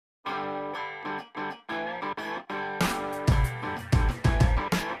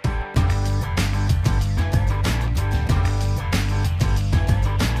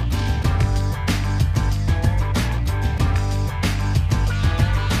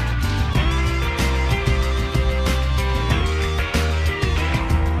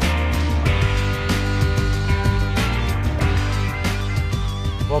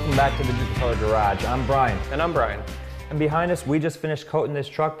garage. I'm Brian. And I'm Brian. And behind us, we just finished coating this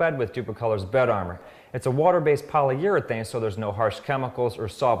truck bed with Dupli-Color's bed armor. It's a water-based polyurethane, so there's no harsh chemicals or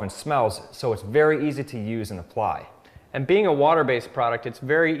solvent smells, so it's very easy to use and apply. And being a water-based product, it's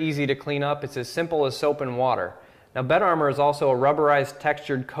very easy to clean up. It's as simple as soap and water. Now, bed armor is also a rubberized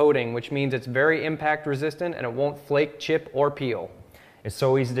textured coating, which means it's very impact resistant and it won't flake, chip, or peel. It's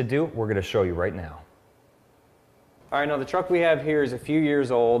so easy to do, we're going to show you right now. All right, now the truck we have here is a few years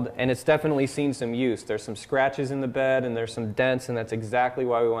old, and it's definitely seen some use. There's some scratches in the bed, and there's some dents, and that's exactly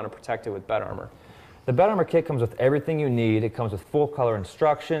why we want to protect it with bed armor. The bed armor kit comes with everything you need. It comes with full color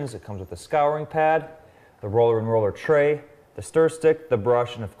instructions. It comes with the scouring pad, the roller and roller tray, the stir stick, the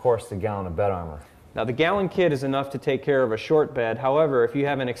brush, and of course the gallon of bed armor. Now the gallon kit is enough to take care of a short bed. However, if you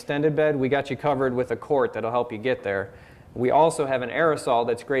have an extended bed, we got you covered with a quart that'll help you get there. We also have an aerosol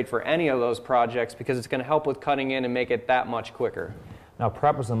that's great for any of those projects because it's going to help with cutting in and make it that much quicker. Now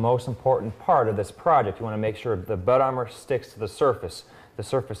prep is the most important part of this project. You want to make sure the bed armor sticks to the surface. The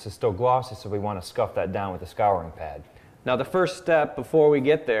surface is still glossy, so we want to scuff that down with the scouring pad. Now the first step before we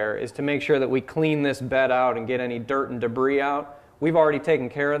get there is to make sure that we clean this bed out and get any dirt and debris out. We've already taken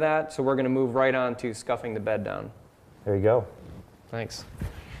care of that, so we're going to move right on to scuffing the bed down. There you go. Thanks.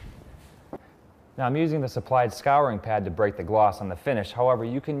 Now I'm using the supplied scouring pad to break the gloss on the finish. However,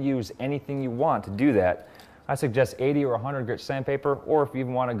 you can use anything you want to do that. I suggest 80 or 100 grit sandpaper, or if you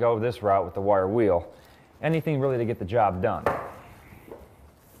even want to go this route with the wire wheel. Anything really to get the job done.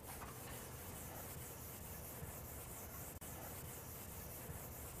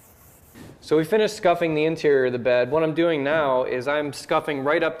 So we finished scuffing the interior of the bed. What I'm doing now is I'm scuffing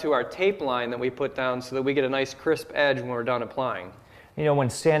right up to our tape line that we put down so that we get a nice crisp edge when we're done applying. You know, when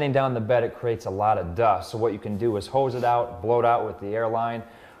sanding down the bed, it creates a lot of dust. So what you can do is hose it out, blow it out with the air line,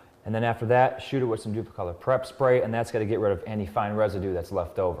 and then after that, shoot it with some Dupli-Color prep spray, and that's going to get rid of any fine residue that's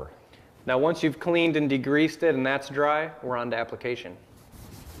left over. Now once you've cleaned and degreased it and that's dry, we're on to application.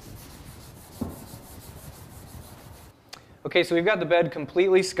 Okay, so we've got the bed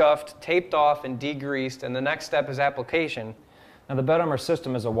completely scuffed, taped off, and degreased, and the next step is application. Now the bed armor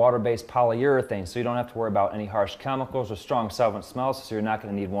system is a water-based polyurethane, so you don't have to worry about any harsh chemicals or strong solvent smells, so you're not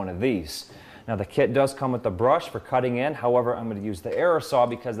going to need one of these. Now the kit does come with a brush for cutting in, however I'm going to use the aerosol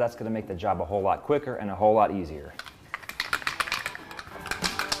because that's going to make the job a whole lot quicker and a whole lot easier.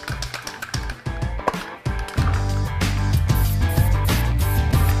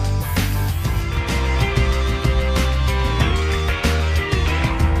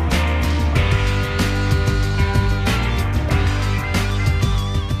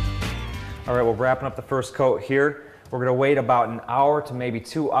 All right, we're wrapping up the first coat here. We're going to wait about an hour to maybe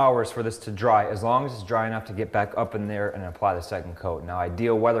 2 hours for this to dry, as long as it's dry enough to get back up in there and apply the second coat. Now,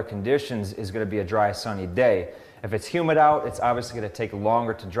 ideal weather conditions is going to be a dry, sunny day. If it's humid out, it's obviously going to take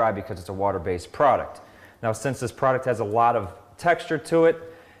longer to dry because it's a water-based product. Now, since this product has a lot of texture to it,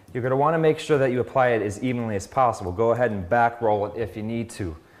 you're going to want to make sure that you apply it as evenly as possible. Go ahead and back roll it if you need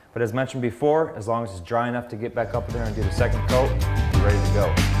to. But as mentioned before, as long as it's dry enough to get back up in there and do the second coat, you're ready to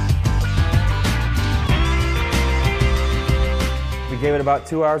go. We gave it about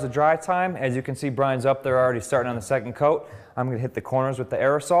 2 hours of dry time. As you can see, Brian's up there already starting on the second coat. I'm going to hit the corners with the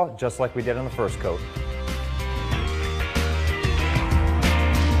aerosol, just like we did on the first coat.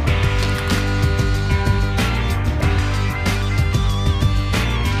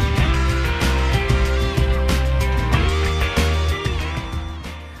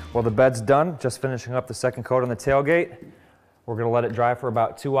 Well, the bed's done, just finishing up the second coat on the tailgate. We're going to let it dry for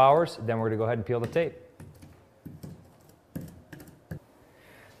about 2 hours, then we're going to go ahead and peel the tape.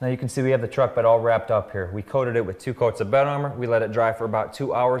 Now you can see we have the truck bed all wrapped up here. We coated it with 2 coats of bed armor. We let it dry for about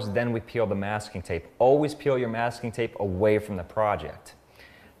 2 hours, then we peel the masking tape. Always peel your masking tape away from the project.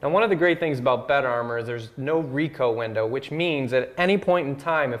 Now one of the great things about bed armor is there's no reco window, which means at any point in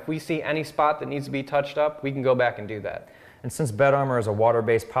time, if we see any spot that needs to be touched up, we can go back and do that. And since bed armor is a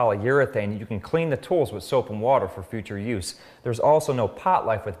water-based polyurethane, you can clean the tools with soap and water for future use. There's also no pot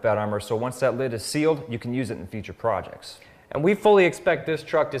life with bed armor, so once that lid is sealed, you can use it in future projects. And we fully expect this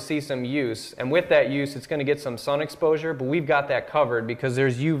truck to see some use, and with that use it's going to get some sun exposure, but we've got that covered because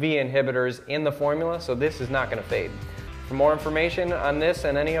there's UV inhibitors in the formula, so this is not going to fade. For more information on this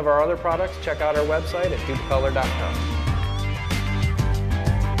and any of our other products, check out our website at Dupli-Color.com.